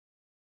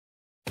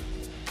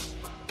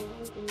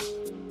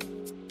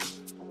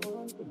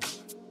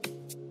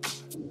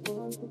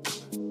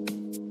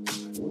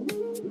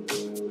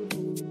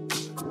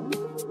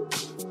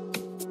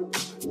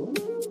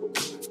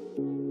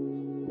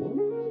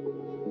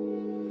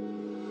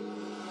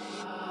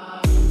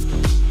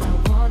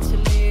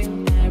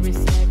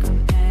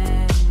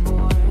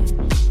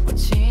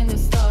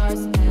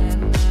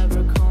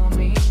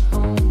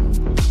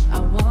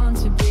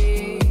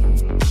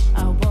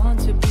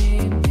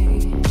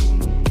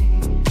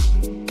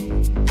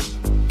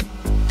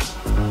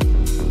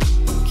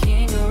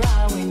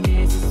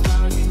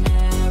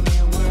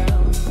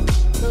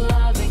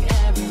Loving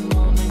every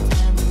moment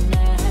and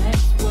the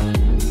next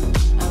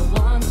one. I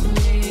want to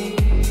live.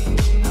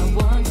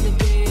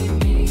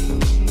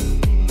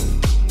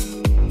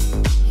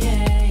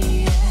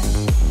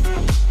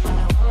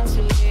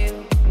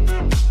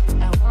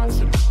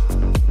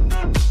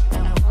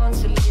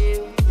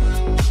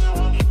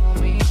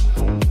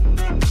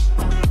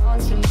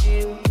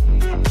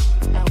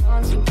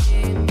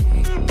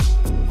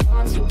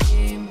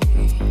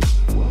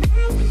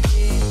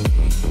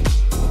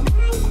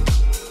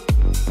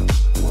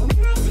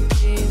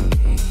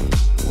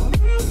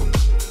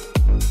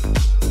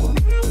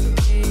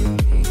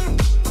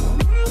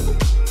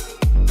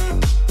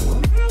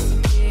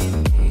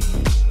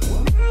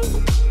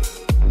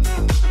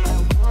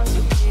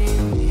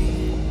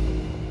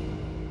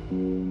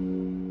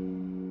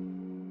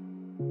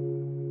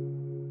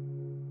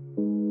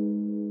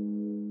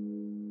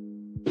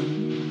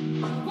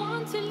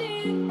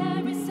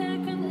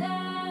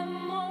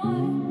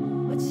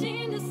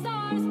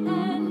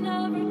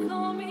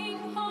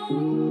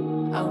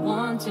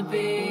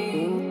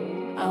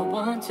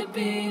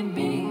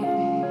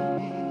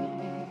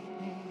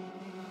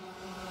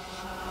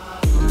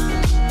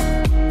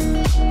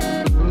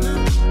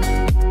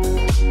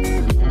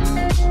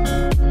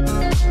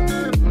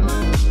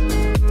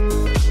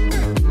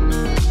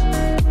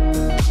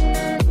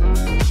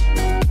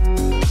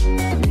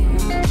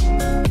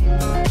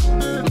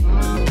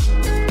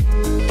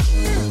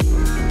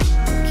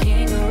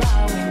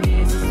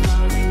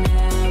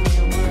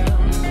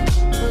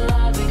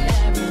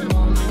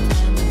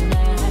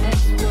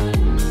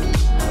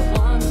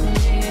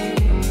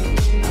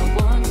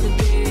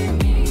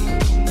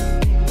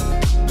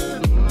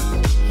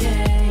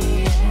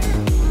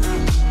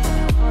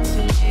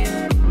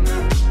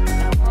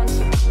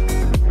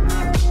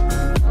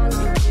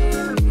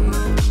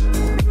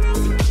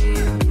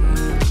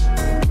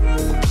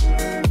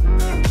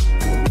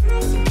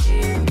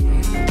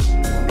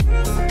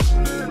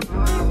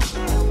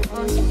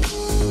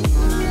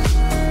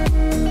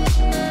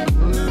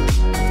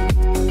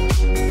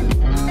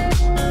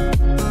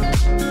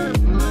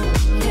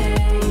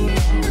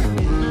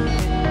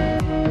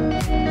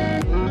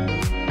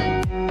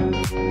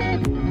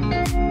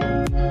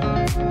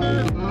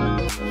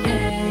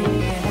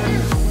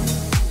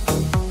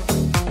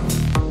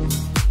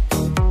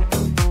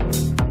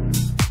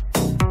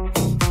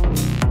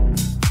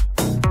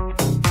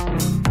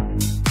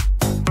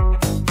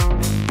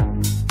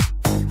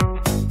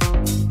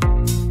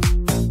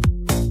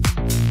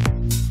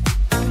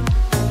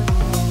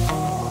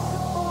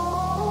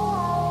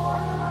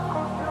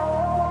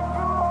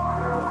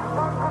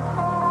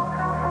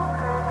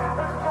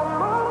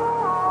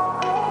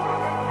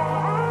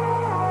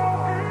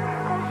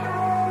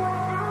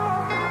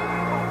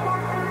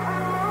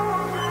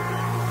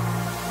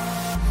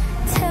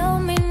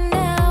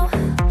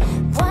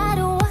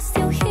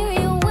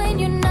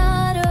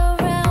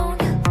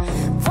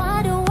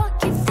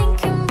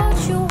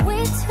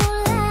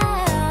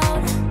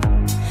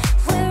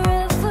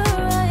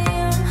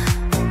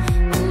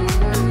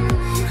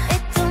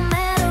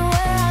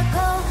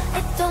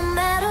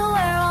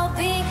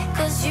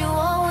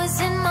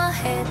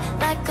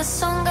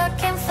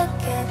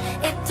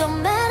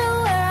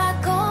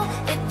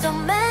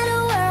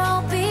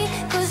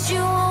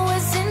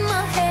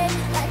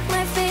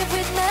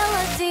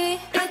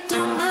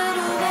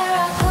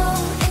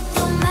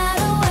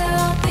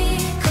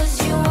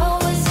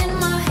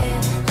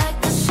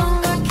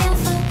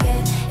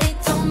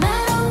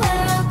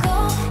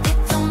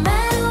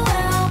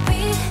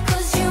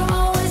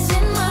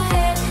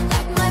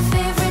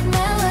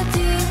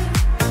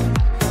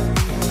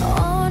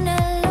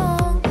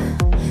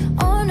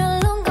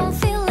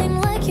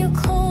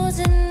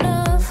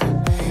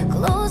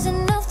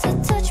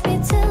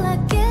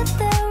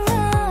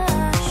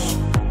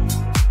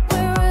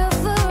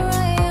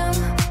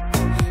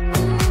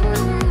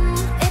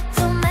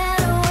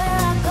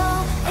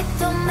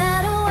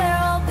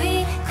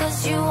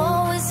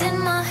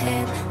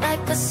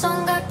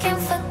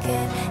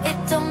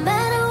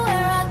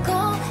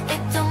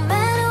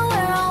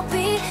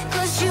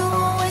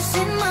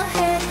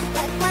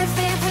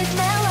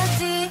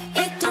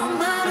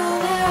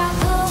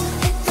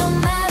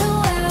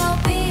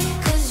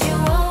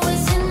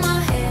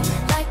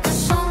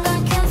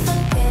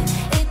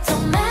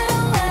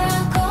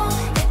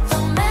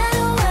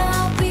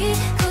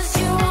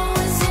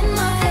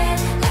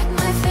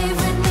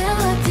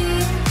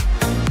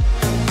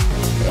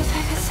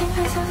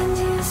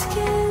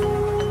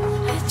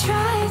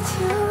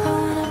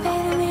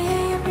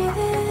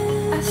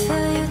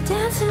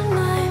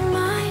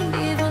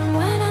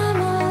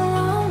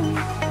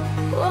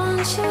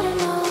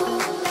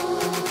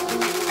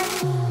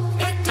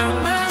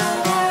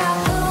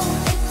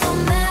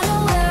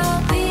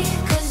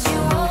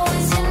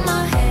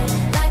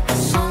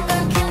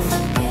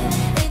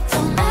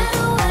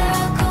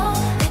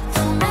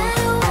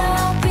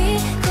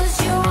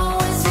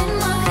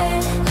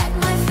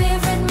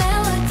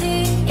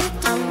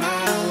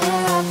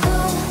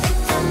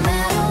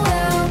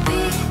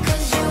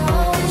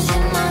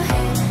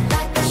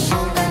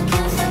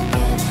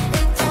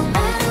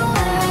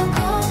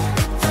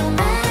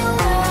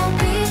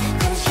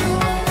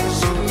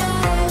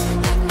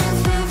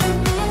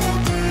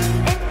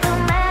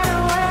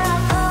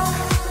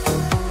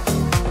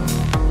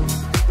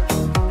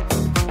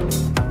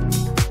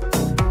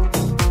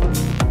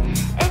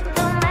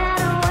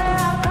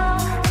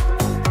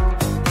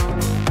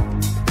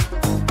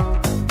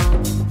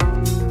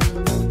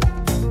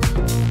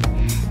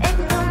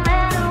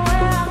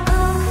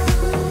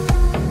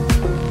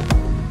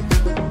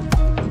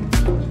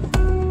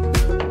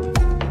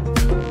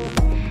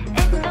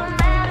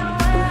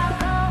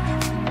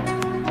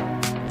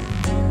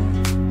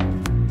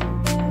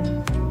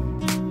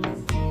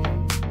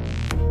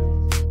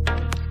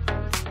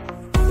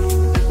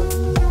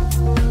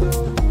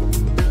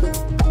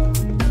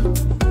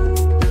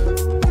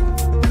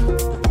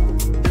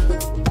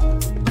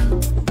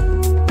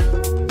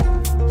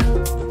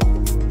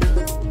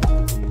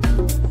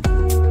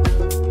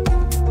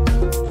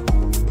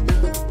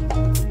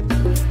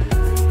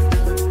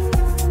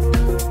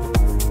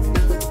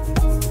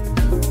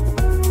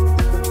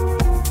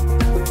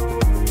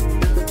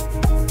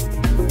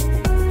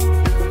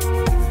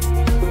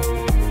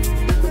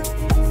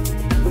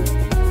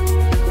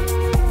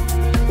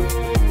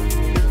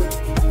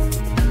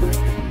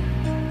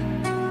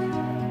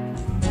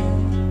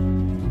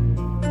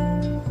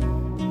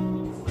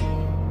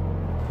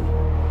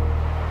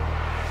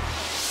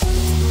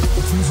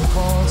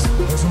 cards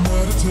as a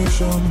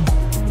meditation.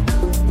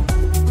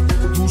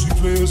 Those he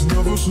plays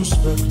never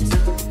suspect.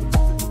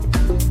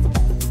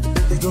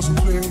 He doesn't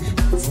play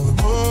for the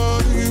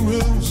money he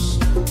wins.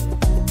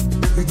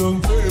 He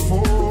doesn't play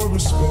for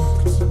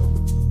respect.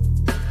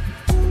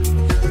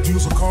 He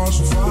deals the cards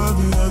to find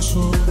the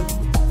answer.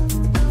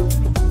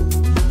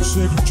 The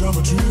sacred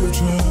geometry of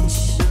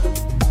chance.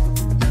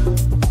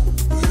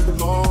 The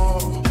law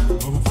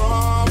of a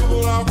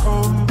probable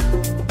outcome.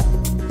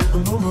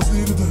 And no one's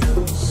needed to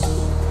dance.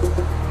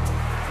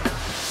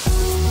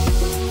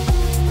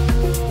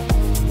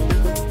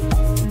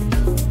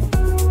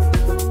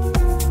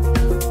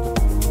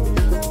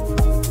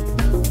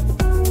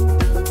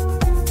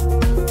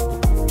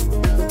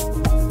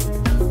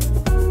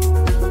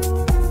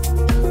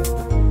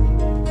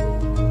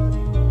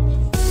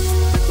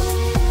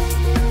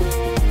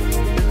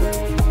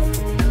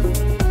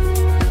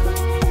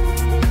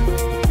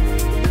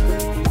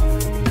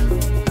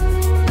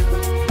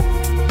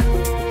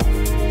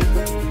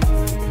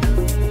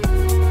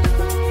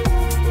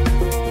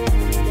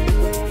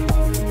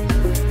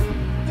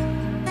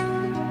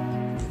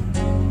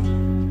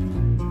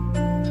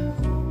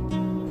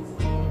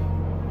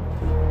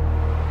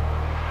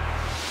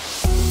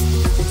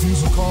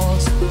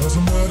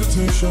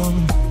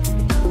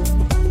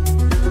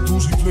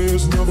 Those he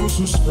plays never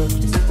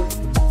suspect.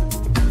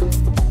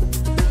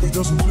 He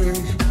doesn't play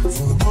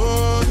for the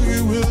money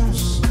he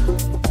wins.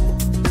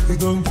 He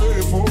doesn't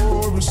play for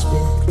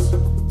respect.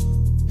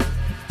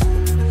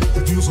 He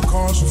deals the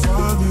cards to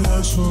find the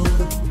answer.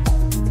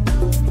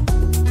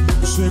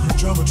 The sacred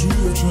geometry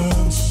of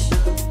chance.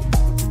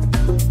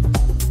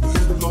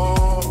 The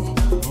law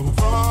of a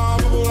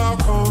probable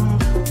outcome.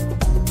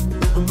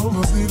 And no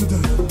one's needed to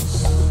dance.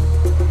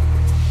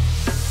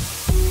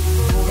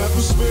 That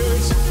the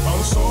spades are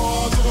the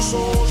swords of a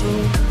soldier.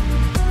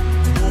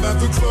 Know that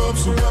the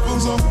clubs are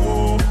weapons of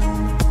war.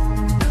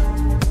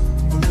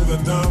 Know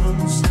that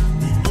diamonds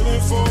mean money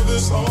for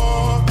this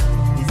art.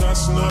 But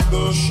that's not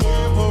the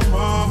shape of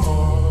my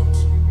heart.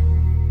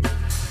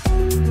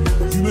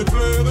 You may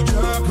play the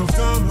jack of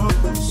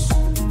diamonds.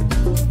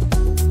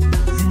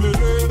 You may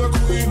lay the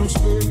queen of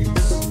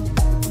spades.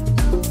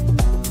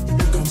 You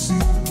may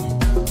conceal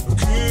a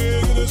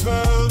king in his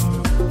hand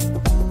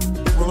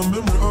while the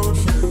memory of it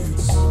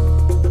fades.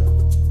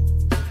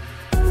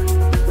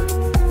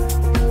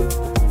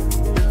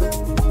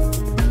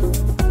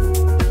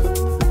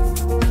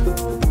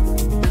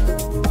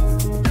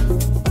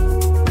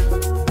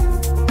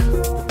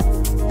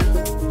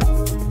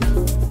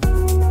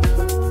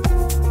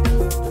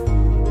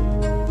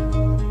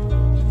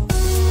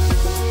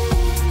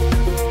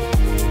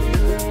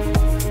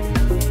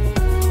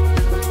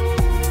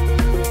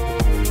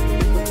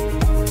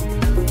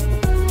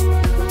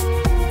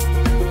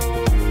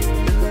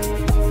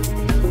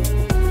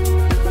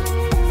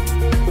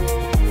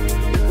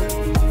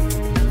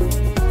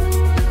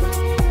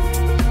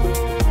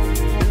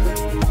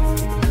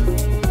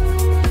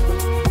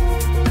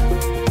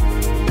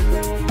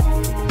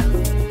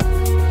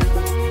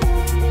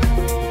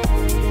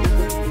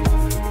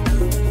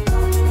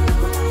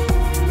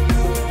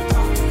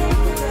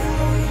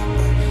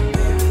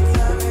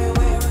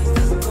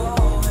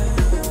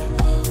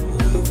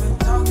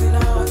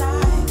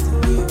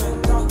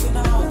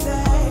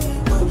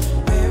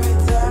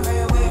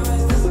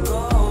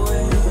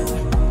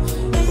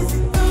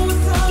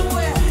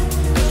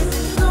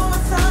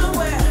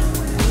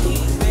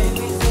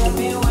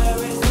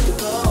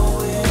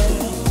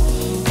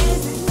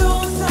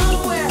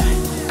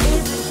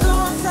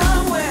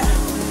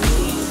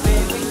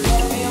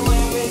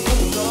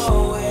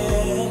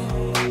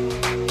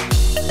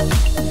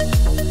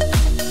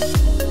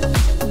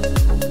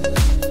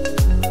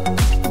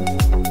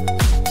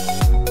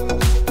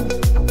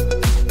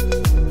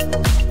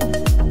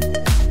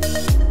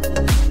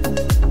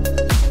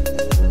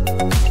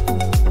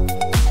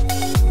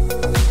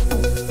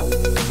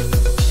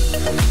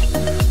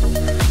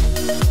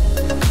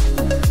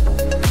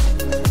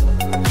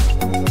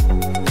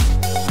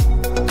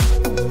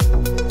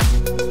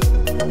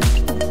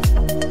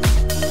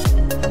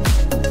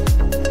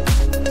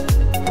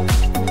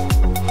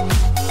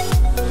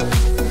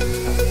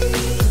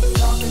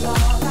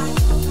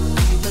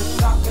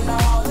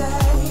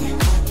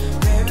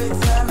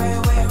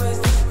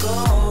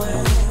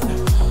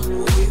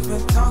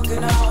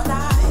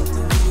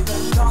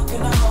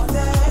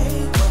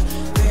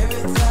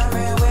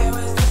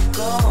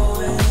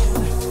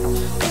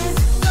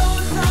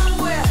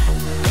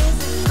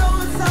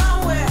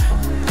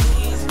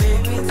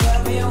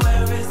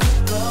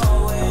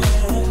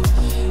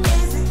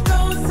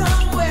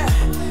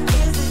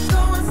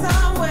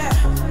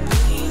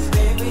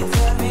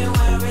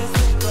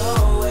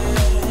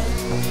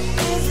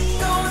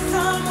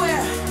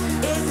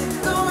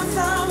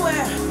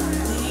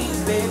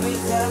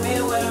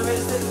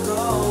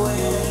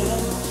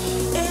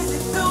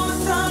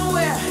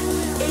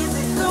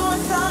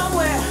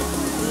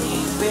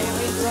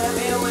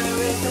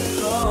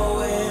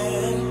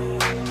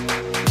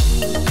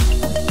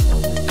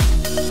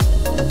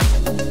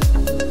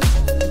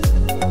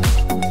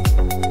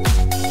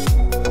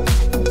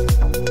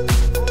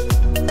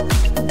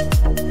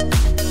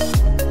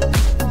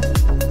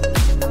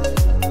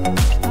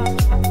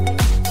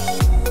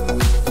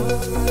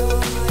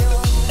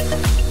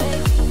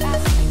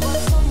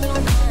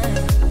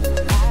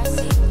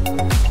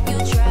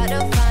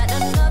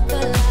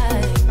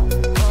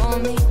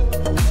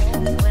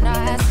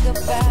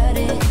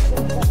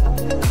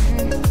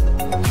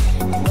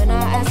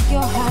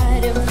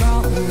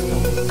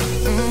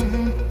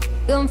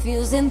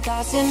 confusing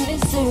thoughts and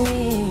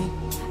mystery.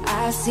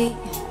 I see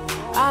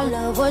our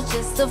love was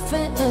just a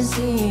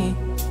fantasy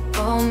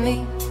for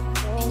me.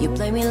 You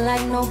play me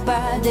like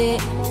nobody.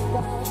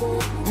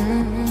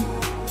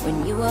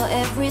 When you were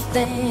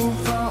everything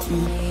for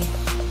me.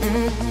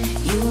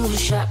 You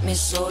shot me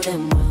so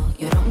damn well.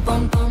 You dum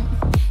bum bum.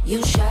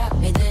 You shot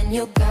me, then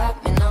you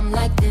got me, and I'm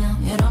like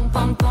damn. You dum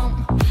bum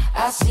bum.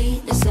 I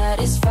see the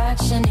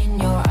satisfaction in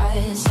your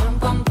eyes. Dum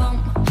bum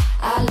bum.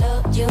 I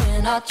loved you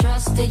and I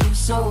trusted you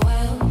so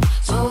well.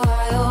 So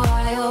why, oh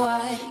why, oh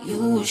why?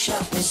 You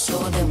shot me so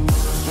damn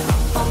well. You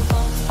dum bum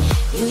bum.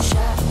 You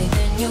shot me,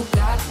 then you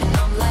got me, and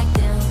I'm like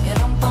damn. You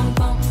dum bum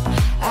bum.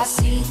 I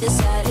see the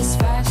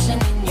satisfaction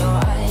in your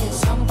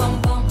eyes. Dum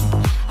bum bum.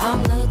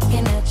 I'm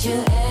looking at you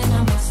and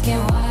I'm asking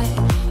why.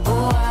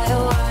 Oh why,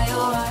 oh why,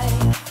 oh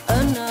why?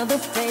 Another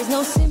phase,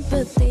 no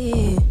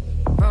sympathy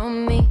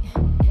from me.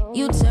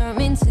 You turn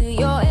me into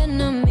your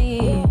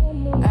enemy.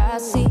 I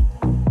see.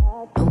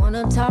 I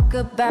wanna talk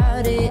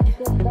about it.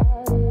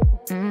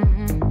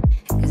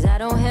 Cause I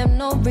don't have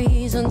no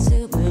reason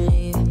to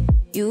believe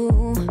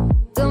you.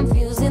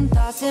 Confusing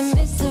thoughts and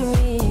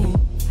mystery.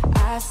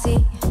 I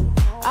see.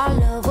 Our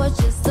love was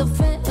just a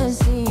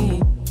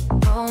fantasy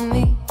for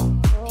me.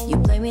 You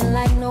play me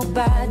like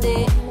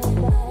nobody.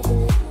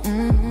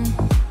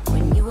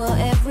 When you were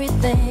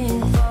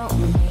everything for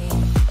me.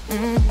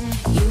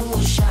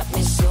 You shot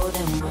me so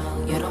damn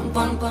well. You dum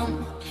bum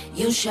bum.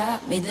 You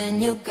shot me,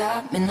 then you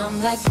got me, and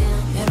I'm like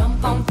damn. You dum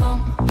bum bum.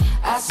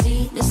 I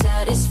see the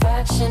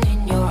satisfaction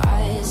in your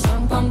eyes.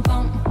 Dum bum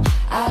bum.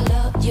 I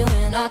loved you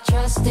and I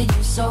trusted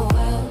you so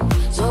well.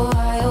 So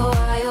why, oh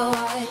why, oh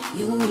why?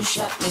 You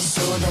shot me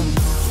so damn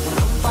well. You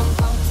dum bum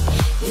bum.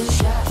 You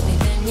shot me,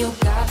 then you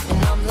got me,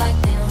 and I'm like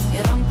damn.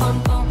 You dum bum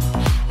bum.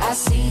 I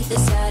see the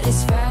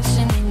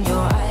satisfaction in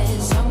your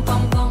eyes. Dum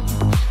bum bum.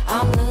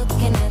 I'm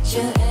looking at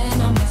you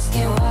and I'm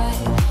asking why.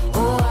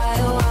 Oh why,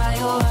 oh why,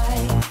 oh why?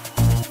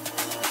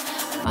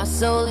 My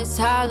soul is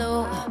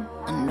hollow.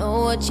 I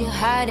know what you're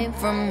hiding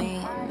from me.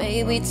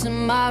 Maybe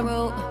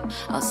tomorrow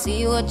I'll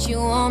see what you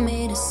want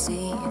me to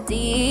see.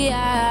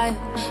 D.I.,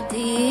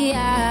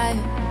 D.I.,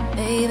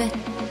 baby,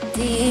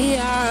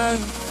 D.I.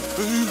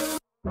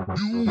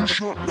 You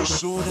shot me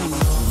so damn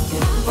You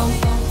dum bum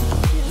bum.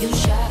 You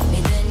shot me,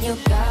 then you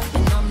got me,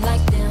 and I'm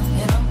like damn.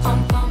 You dum bum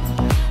bum.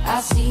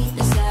 I see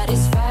the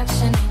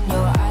satisfaction in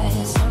your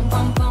eyes. Dum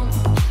bum bum.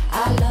 I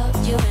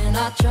loved you and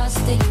I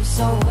trusted you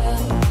so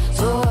well.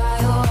 So why,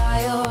 oh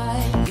why, oh why?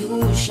 You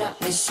shot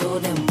me so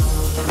damn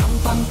well. You dum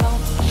bum bum.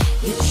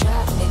 You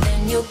shot me,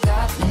 then you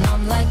got me, and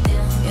I'm like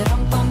damn. You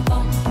dum bum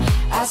bum.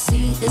 I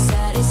see the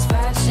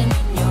satisfaction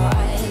in your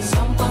eyes.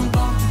 Dum bum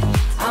bum.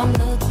 I'm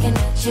looking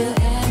at you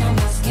and I'm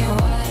asking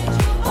why.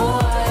 Oh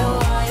why, oh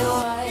why, oh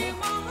why?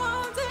 My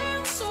heart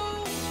and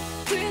soul,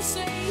 we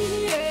say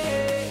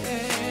yeah.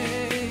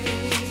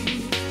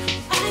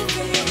 I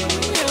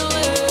feel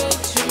it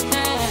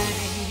tonight.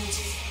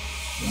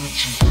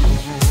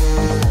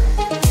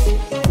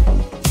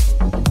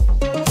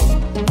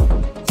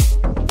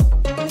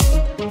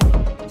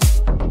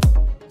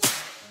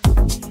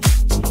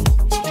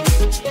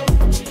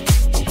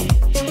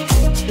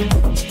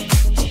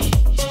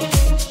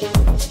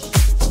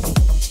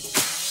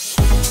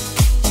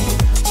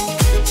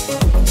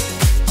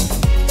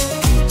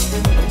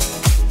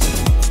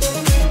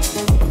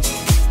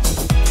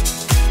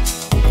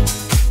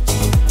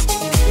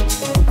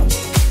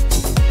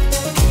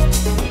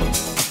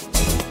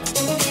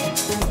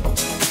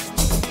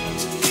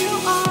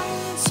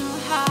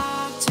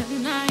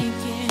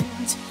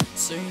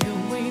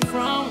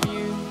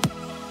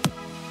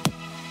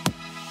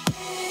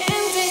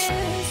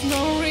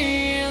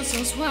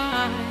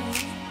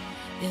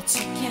 It's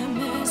a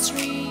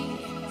chemistry.